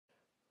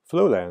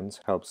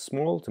Flowlens helps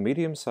small to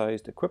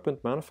medium-sized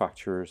equipment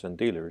manufacturers and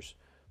dealers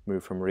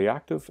move from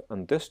reactive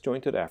and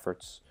disjointed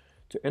efforts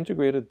to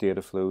integrated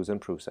data flows and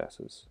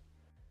processes.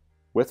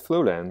 With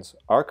Flowlens,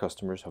 our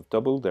customers have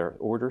doubled their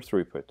order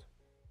throughput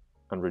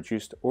and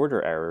reduced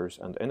order errors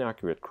and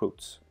inaccurate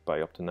quotes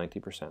by up to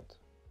 90%.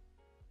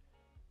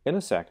 In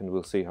a second,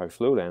 we'll see how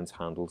Flowlens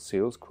handles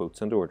sales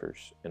quotes and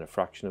orders in a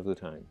fraction of the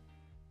time.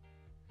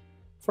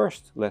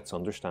 First, let's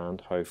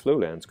understand how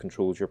Flowlens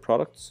controls your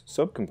product's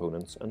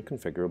subcomponents and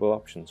configurable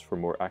options for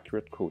more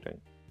accurate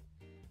quoting.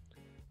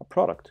 A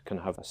product can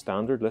have a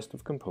standard list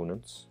of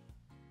components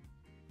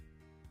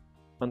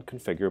and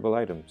configurable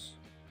items.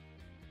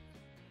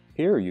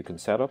 Here you can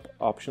set up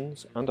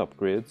options and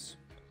upgrades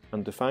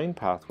and define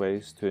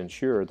pathways to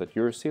ensure that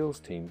your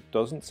sales team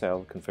doesn't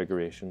sell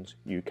configurations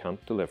you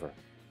can't deliver.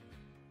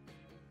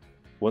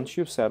 Once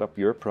you've set up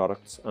your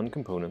products and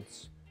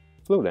components,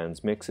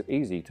 Flowlens makes it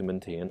easy to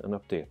maintain and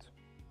update.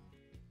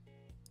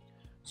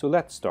 So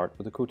let's start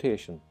with a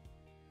quotation.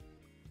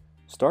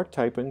 Start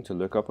typing to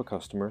look up a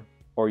customer,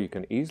 or you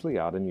can easily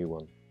add a new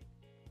one.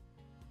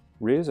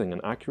 Raising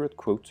an accurate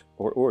quote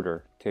or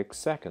order takes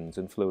seconds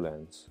in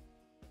Flowlens.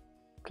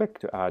 Click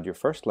to add your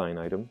first line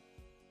item,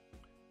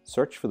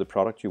 search for the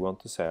product you want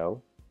to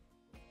sell,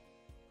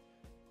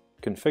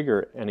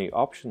 configure any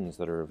options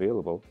that are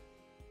available,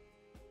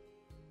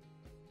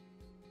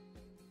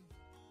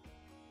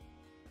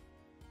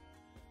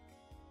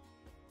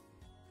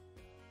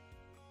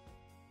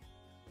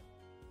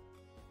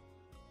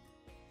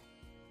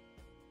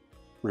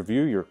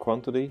 review your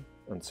quantity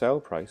and sell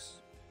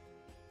price.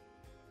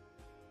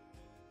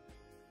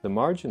 The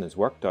margin is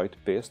worked out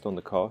based on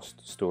the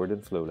cost stored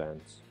in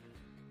Flowlens.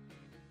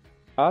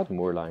 Add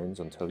more lines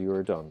until you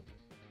are done.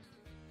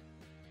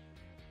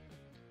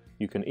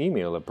 You can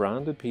email a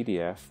branded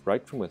PDF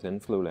right from within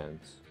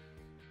Flowlens.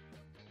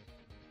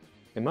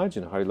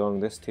 Imagine how long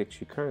this takes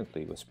you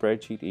currently with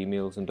spreadsheet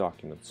emails and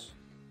documents.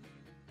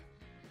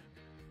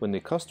 When the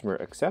customer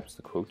accepts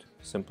the quote,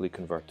 simply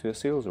convert to a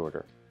sales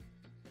order.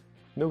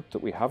 Note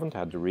that we haven't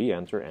had to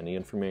re-enter any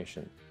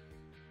information.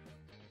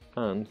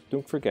 And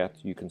don't forget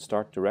you can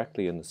start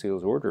directly in the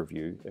sales order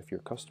view if your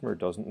customer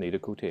doesn't need a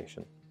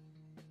quotation.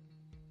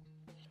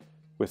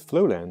 With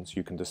Flowlens,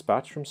 you can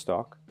dispatch from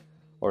stock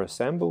or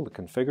assemble the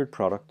configured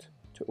product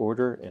to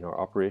order in our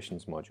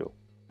operations module.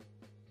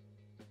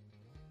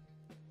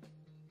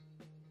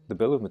 The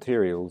bill of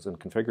materials and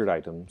configured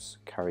items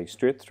carry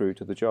straight through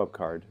to the job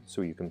card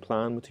so you can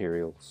plan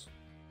materials.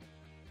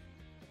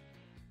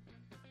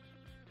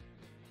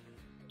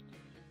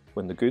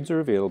 When the goods are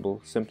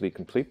available, simply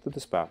complete the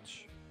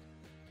dispatch.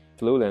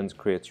 Flowlens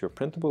creates your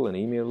printable and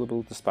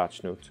emailable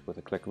dispatch note with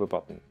a click of a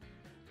button.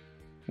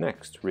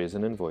 Next, raise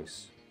an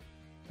invoice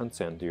and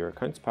send to your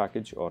accounts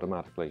package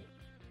automatically.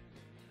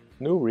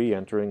 No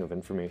re-entering of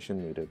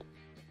information needed.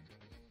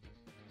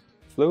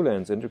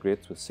 Flowlens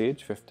integrates with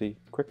Sage 50,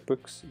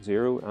 Quickbooks,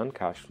 Xero and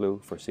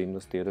Cashflow for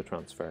seamless data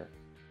transfer.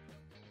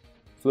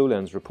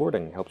 Flowlens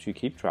reporting helps you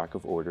keep track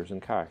of orders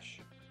and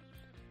cash.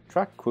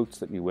 Track quotes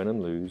that you win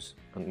and lose,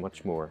 and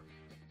much more.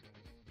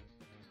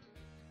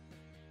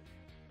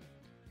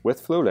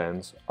 With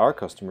Flowlens, our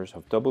customers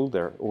have doubled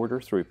their order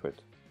throughput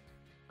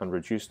and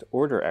reduced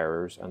order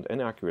errors and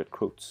inaccurate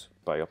quotes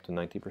by up to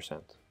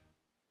 90%.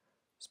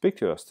 Speak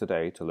to us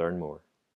today to learn more.